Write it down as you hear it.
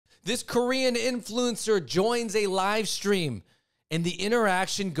This Korean influencer joins a live stream and the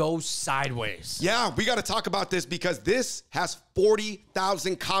interaction goes sideways. Yeah, we got to talk about this because this has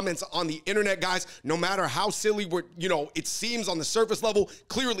 40,000 comments on the internet, guys. No matter how silly it seems on the surface level,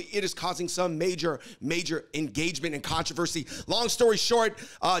 clearly it is causing some major engagement and controversy. Long story short,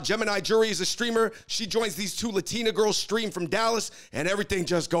 Gemini Jury is a streamer. She joins these two Latina girls stream from Dallas, and everything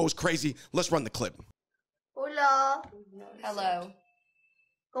just goes crazy. Let's run the clip. Hola. Hello.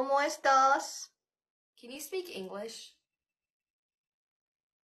 ¿Cómo estás? Can you speak English?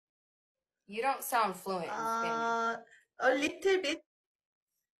 You don't sound fluent in Spanish. A little bit.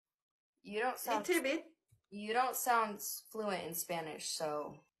 You don't sound You don't sound fluent in Spanish,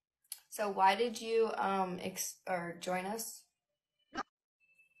 so why did you join us?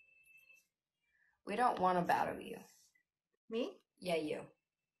 We don't want to battle you. Me? Yeah, you.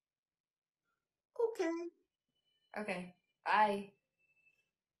 Okay. Okay. Bye.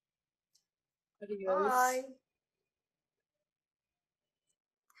 Bye.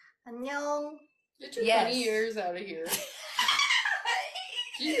 안녕. Get your Yes. funny ears out of here.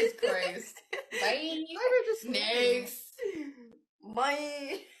 Jesus Christ. Bye. Next.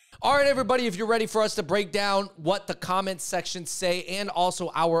 Bye. All right, everybody, if you're ready for us to break down what the comments section say and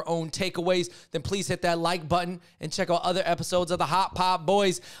also our own takeaways, then please hit that like button and check out other episodes of the Hot Pop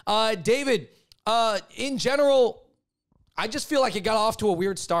Boys. David, in general, I just feel like it got off to a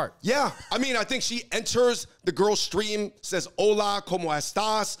weird start. Yeah, I mean, I think she enters the girl's stream, says, hola, ¿cómo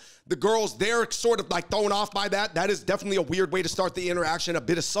estás? The girls, they're sort of like thrown off by that. That is definitely a weird way to start the interaction, a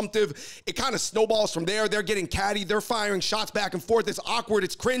bit assumptive. It kind of snowballs from there. They're getting catty. They're firing shots back and forth. It's awkward.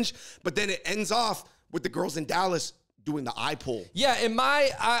 It's cringe. But then it ends off with the girls in Dallas doing the eye pull. Yeah,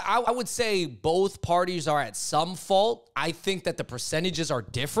 I would say both parties are at some fault. I think that the percentages are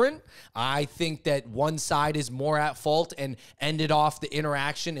different. I think that one side is more at fault and ended off the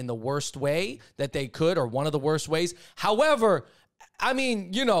interaction in the worst way that they could, or one of the worst ways. However, I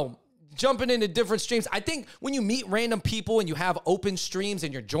mean, jumping into different streams. I think when you meet random people and you have open streams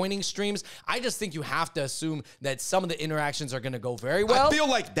and you're joining streams, I just think you have to assume that some of the interactions are going to go very well. I feel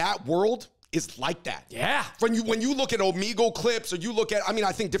like that world is like that. Yeah. When you look at Omegle clips, or you look at,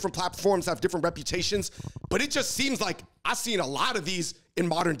 I think different platforms have different reputations, but it just seems like I've seen a lot of these in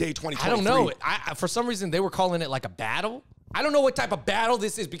modern day 2023. I don't know. For some reason, they were calling it like a battle. I don't know what type of battle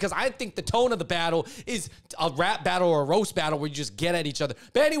this is, because I think the tone of the battle is a rap battle or a roast battle where you just get at each other.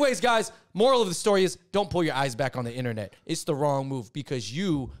 But anyways, guys, moral of the story is don't pull your eyes back on the internet. It's the wrong move, because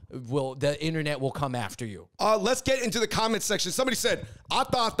the internet will come after you. Let's get into the comments section. Somebody said, I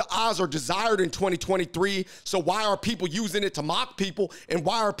thought the eyes are desired in 2023, so why are people using it to mock people, and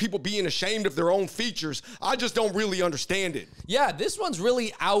why are people being ashamed of their own features? I just don't really understand it. Yeah, this one's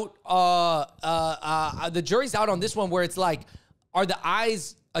really out. The jury's out on this one, where it's like, are the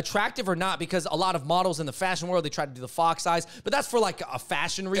eyes attractive or not? Because a lot of models in the fashion world, they try to do the fox eyes, but that's for like a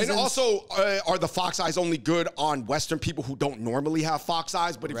fashion reason. And also, are the fox eyes only good on Western people who don't normally have fox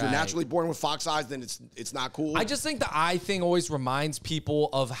eyes? But if you're naturally born with fox eyes, then it's not cool. I just think the eye thing always reminds people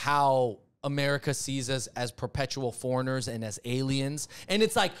of how America sees us as perpetual foreigners and as aliens. And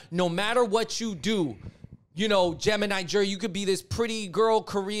it's like, no matter what you do, Gemini Jury, you could be this pretty girl,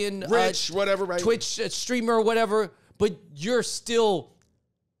 Korean, rich, whatever, right? Twitch streamer or whatever, but you're still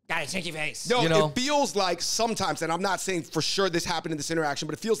got a chinky face. No, it feels like sometimes, and I'm not saying for sure this happened in this interaction,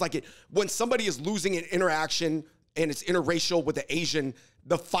 but it feels like when somebody is losing an interaction and it's interracial with the Asian,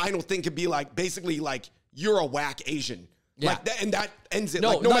 the final thing could be like, basically like, you're a whack Asian. Yeah. Like that, and that ends it.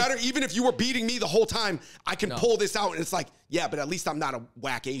 No matter, even if you were beating me the whole time, I can pull this out, and it's like, yeah, but at least I'm not a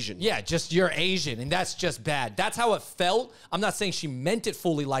whack Asian. Yeah, just you're Asian, and that's just bad. That's how it felt. I'm not saying she meant it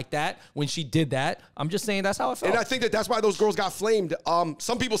fully like that when she did that. I'm just saying that's how it felt. And I think that's why those girls got flamed.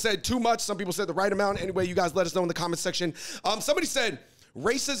 Some people said too much. Some people said the right amount. Anyway, you guys let us know in the comment section. Somebody said,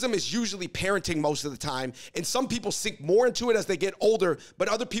 racism is usually parenting most of the time, and some people sink more into it as they get older, but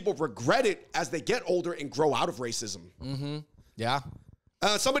other people regret it as they get older and grow out of racism. Mm-hmm. Yeah.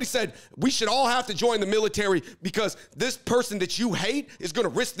 Somebody said, we should all have to join the military because this person that you hate is going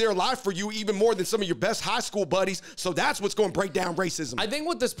to risk their life for you even more than some of your best high school buddies. So that's what's going to break down racism. I think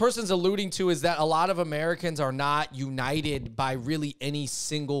what this person's alluding to is that a lot of Americans are not united by really any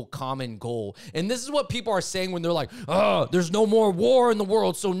single common goal. And this is what people are saying when they're like, oh, there's no more war in the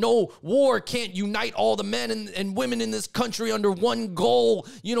world, so no war can't unite all the men and women in this country under one goal,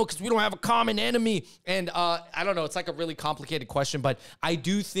 because we don't have a common enemy. And I don't know, it's like a really complicated question, but I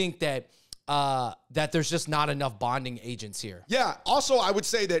do think that that there's just not enough bonding agents here. Yeah. Also, I would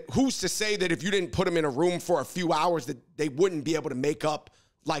say that who's to say that if you didn't put them in a room for a few hours that they wouldn't be able to make up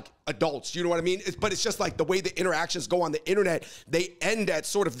like adults, you know what I mean? But it's just like the way the interactions go on the internet, they end at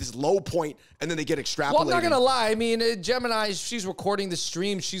sort of this low point and then they get extrapolated. Well, I'm not going to lie. I mean, Gemini, she's recording the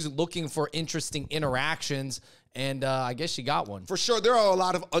stream. She's looking for interesting interactions. And I guess she got one. For sure, there are a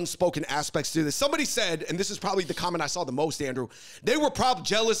lot of unspoken aspects to this. Somebody said, and this is probably the comment I saw the most, Andrew, they were probably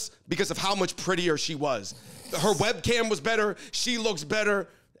jealous because of how much prettier she was. Her webcam was better. She looks better.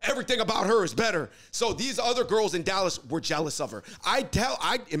 Everything about her is better. So these other girls in Dallas were jealous of her.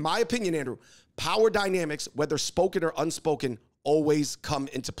 In my opinion, Andrew, power dynamics, whether spoken or unspoken, always come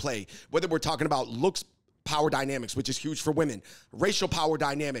into play. Whether we're talking about looks power dynamics, which is huge for women, racial power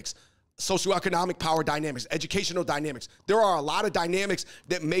dynamics, socioeconomic power dynamics, educational dynamics. There are a lot of dynamics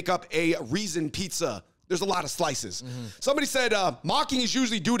that make up a Reason pizza. There's a lot of slices. Somebody said mocking is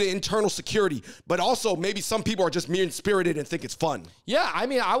usually due to internal security, but also maybe some people are just mean-spirited and think it's fun. Yeah, I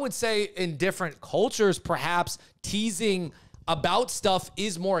mean, I would say in different cultures, perhaps teasing about stuff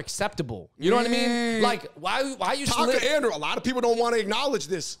is more acceptable. You know what I mean? Like, why used to live... Andrew, a lot of people don't want to acknowledge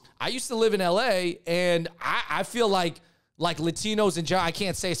this. I used to live in LA, and I feel like Latinos in general, I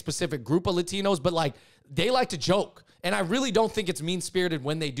can't say a specific group of Latinos, but like they like to joke. And I really don't think it's mean-spirited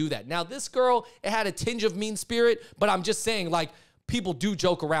when they do that. Now, this girl, it had a tinge of mean spirit, but I'm just saying, like, people do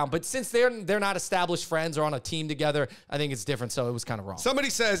joke around. But since they're not established friends or on a team together, I think it's different, so it was kind of wrong. Somebody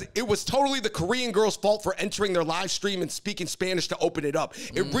says it was totally the Korean girl's fault for entering their live stream and speaking Spanish to open it up.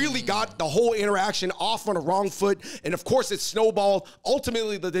 It really got the whole interaction off on a wrong foot, and of course it snowballed.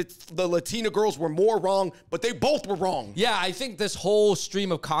 Ultimately, the Latina girls were more wrong, but they both were wrong. Yeah, I think this whole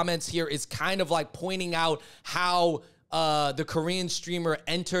stream of comments here is kind of like pointing out how the Korean streamer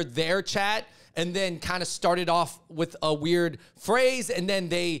entered their chat and then kind of started off with a weird phrase, and then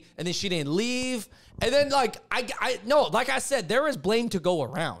she didn't leave. And then, like, like I said, there is blame to go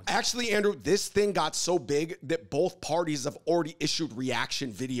around. Actually, Andrew, this thing got so big that both parties have already issued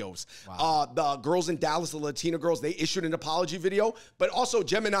reaction videos. Wow. The girls in Dallas, the Latina girls, they issued an apology video. But also,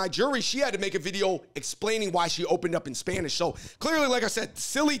 Gemini Jury, she had to make a video explaining why she opened up in Spanish. So clearly, like I said,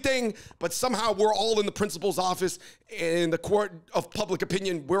 silly thing, but somehow we're all in the principal's office, in the court of public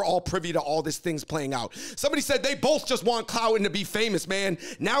opinion, we're all privy to all these things playing out. Somebody said they both just want clout and to be famous, man.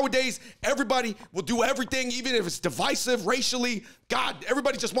 Nowadays, everybody will do everything, even if it's divisive racially. God,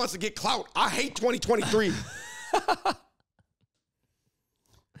 everybody just wants to get clout. I hate 2023.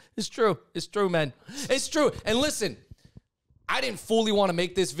 It's true. It's true, man. It's true. And listen, I didn't fully want to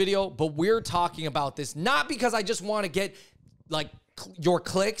make this video, but we're talking about this not because I just want to get like your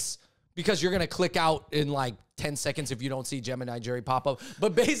clicks, because you're going to click out in like 10 seconds if you don't see Gemini Jury pop up.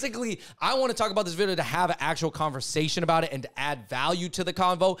 But basically, I want to talk about this video to have an actual conversation about it and to add value to the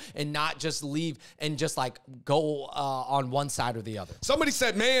convo and not just leave and just like go on one side or the other. Somebody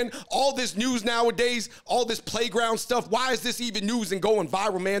said, man, all this news nowadays, all this playground stuff, why is this even news and going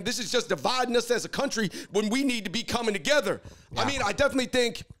viral, man? This is just dividing us as a country when we need to be coming together. Yeah. I mean, I definitely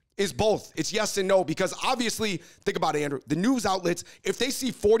think it's both. It's yes and no, because obviously, think about it, Andrew, the news outlets, if they see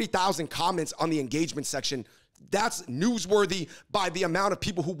 40,000 comments on the engagement section, that's newsworthy by the amount of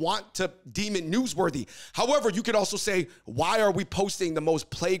people who want to deem it newsworthy. However, you could also say, why are we posting the most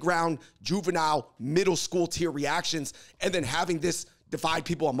playground, juvenile, middle school tier reactions and then having this divide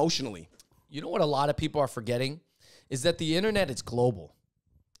people emotionally? You know what a lot of people are forgetting is that the internet is global.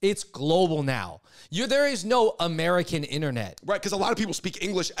 It's global now. There is no American internet. Right, because a lot of people speak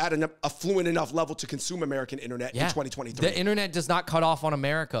English at a fluent enough level to consume American internet in 2023. The internet does not cut off on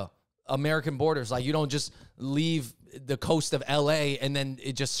American borders. Like, you don't just leave the coast of LA and then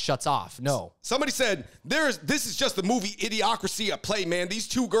it just shuts off. No. Somebody said, this is just the movie Idiocracy at play, man. These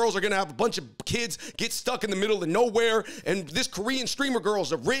two girls are going to have a bunch of kids get stuck in the middle of nowhere, and this Korean streamer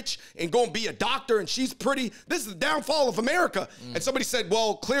girl's rich and going to be a doctor, and she's pretty. This is the downfall of America. And somebody said,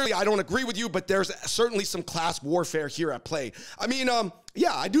 well, clearly I don't agree with you, but there's certainly some class warfare here at play. I mean,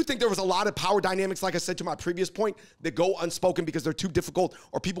 yeah, I do think there was a lot of power dynamics, like I said to my previous point, that go unspoken because they're too difficult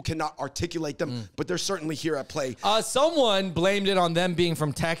or people cannot articulate them, but they're certainly here at play. Someone blamed it on them being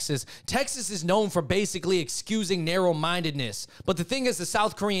from Texas. Texas is known for basically excusing narrow-mindedness, but the thing is, the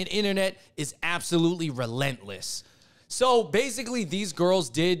South Korean internet is absolutely relentless. So basically, these girls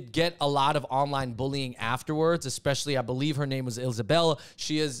did get a lot of online bullying afterwards, especially, I believe her name was Isabella.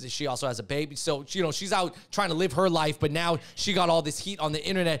 She also has a baby. So, you know, she's out trying to live her life, but now she got all this heat on the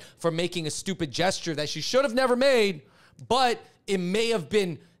internet for making a stupid gesture that she should have never made, but it may have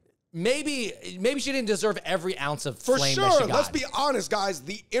been... Maybe she didn't deserve every ounce of flame that she got. Let's be honest, guys.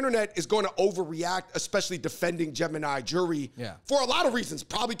 The internet is going to overreact, especially defending Gemini Jury for a lot of reasons.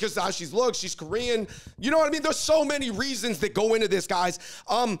 Probably because how she's looked, she's Korean. You know what I mean? There's so many reasons that go into this, guys.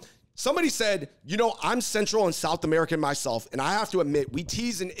 Somebody said, you know, I'm Central and South American myself, and I have to admit, we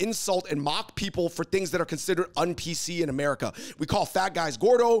tease and insult and mock people for things that are considered un-PC in America. We call fat guys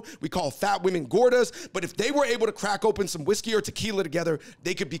gordo, we call fat women gordas, but if they were able to crack open some whiskey or tequila together,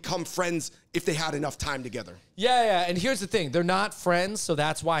 they could become friends if they had enough time together. Yeah, and here's the thing. They're not friends, so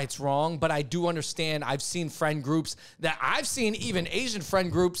that's why it's wrong, but I do understand. I've seen friend groups that I've seen even Asian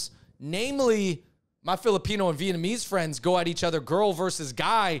friend groups, namely my Filipino and Vietnamese friends go at each other, girl versus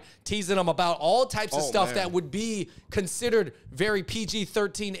guy, teasing them about all types of stuff that would be considered very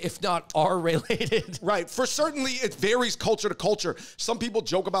PG-13, if not R-related. Right. For certainly, it varies culture to culture. Some people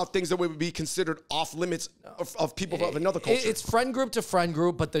joke about things that would be considered off limits of people of another culture. It's friend group to friend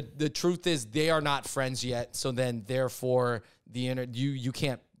group, but the truth is they are not friends yet. So then, therefore, you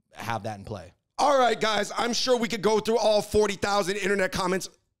can't have that in play. All right, guys. I'm sure we could go through all 40,000 internet comments.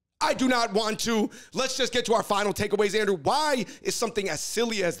 I do not want to. Let's just get to our final takeaways, Andrew. Why is something as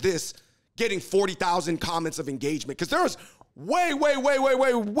silly as this getting 40,000 comments of engagement? Because there's way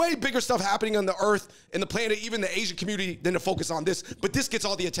bigger stuff happening on the earth and the planet, even the Asian community, than to focus on this. But this gets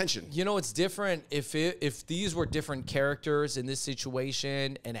all the attention. You know, it's different if these were different characters in this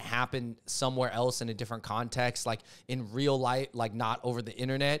situation and it happened somewhere else in a different context, like in real life, like not over the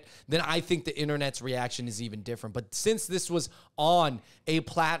internet, then I think the internet's reaction is even different. But since this was on a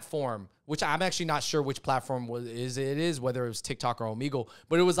platform, which I'm actually not sure which platform it is, whether it was TikTok or Omegle,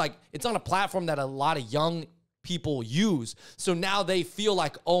 but it was like, it's on a platform that a lot of young people use. So now they feel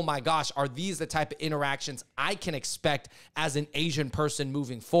like, oh my gosh, are these the type of interactions I can expect as an Asian person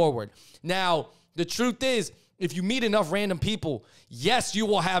moving forward? Now, the truth is, if you meet enough random people, yes, you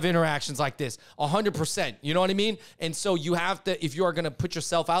will have interactions like this, 100%. You know what I mean? And so you have to, if you are going to put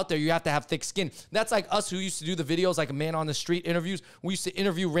yourself out there, you have to have thick skin. That's like us who used to do the videos like a man on the street interviews. We used to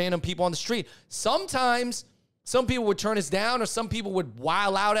interview random people on the street. Sometimes some people would turn us down or some people would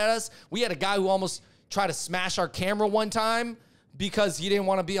wild out at us. We had a guy who almost tried to smash our camera one time because he didn't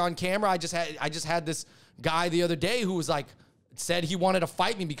want to be on camera. I just had this guy the other day who was like, said he wanted to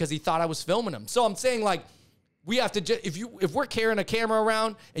fight me because he thought I was filming him. So I'm saying, like, we have to, if we're carrying a camera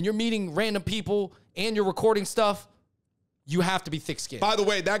around and you're meeting random people and you're recording stuff, you have to be thick-skinned. By the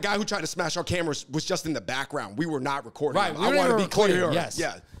way, that guy who tried to smash our cameras was just in the background. We were not recording right, him. I want to be clear. Yes.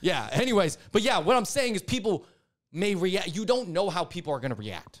 Yeah. Anyways, but yeah, what I'm saying is people may react. You don't know how people are going to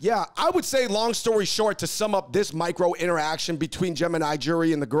react. Yeah, I would say, long story short, to sum up this micro interaction between Gemini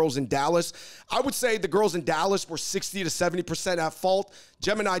Jury and the girls in Dallas, I would say the girls in Dallas were 60 to 70% at fault.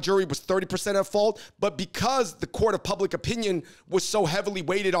 Gemini Jury was 30% at fault. But because the court of public opinion was so heavily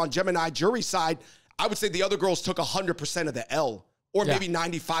weighted on Gemini Jury's side, I would say the other girls took 100% of the L. Or maybe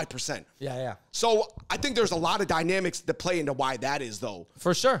 95%. Yeah. So I think there's a lot of dynamics that play into why that is, though.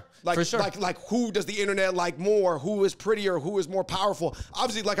 For sure. Like, For sure. Like who does the internet like more? Who is prettier? Who is more powerful?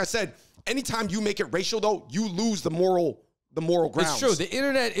 Obviously, like I said, anytime you make it racial, though, you lose the moral grounds. It's true. The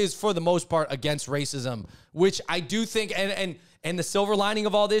internet is, for the most part, against racism, which I do think, and the silver lining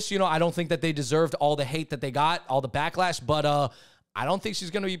of all this, you know, I don't think that they deserved all the hate that they got, all the backlash, but I don't think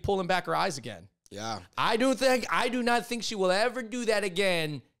she's going to be pulling back her eyes again. Yeah. I do not think she will ever do that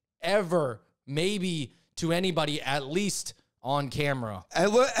again, ever, maybe to anybody, at least on camera.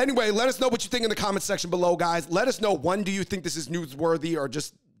 Anyway, let us know what you think in the comment section below, guys. Let us know, one, do you think this is newsworthy or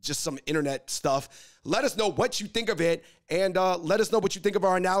just some internet stuff? Let us know what you think of it, and let us know what you think of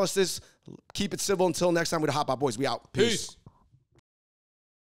our analysis. Keep it civil. Until next time, with the Hot Pot Boys, we out. Peace.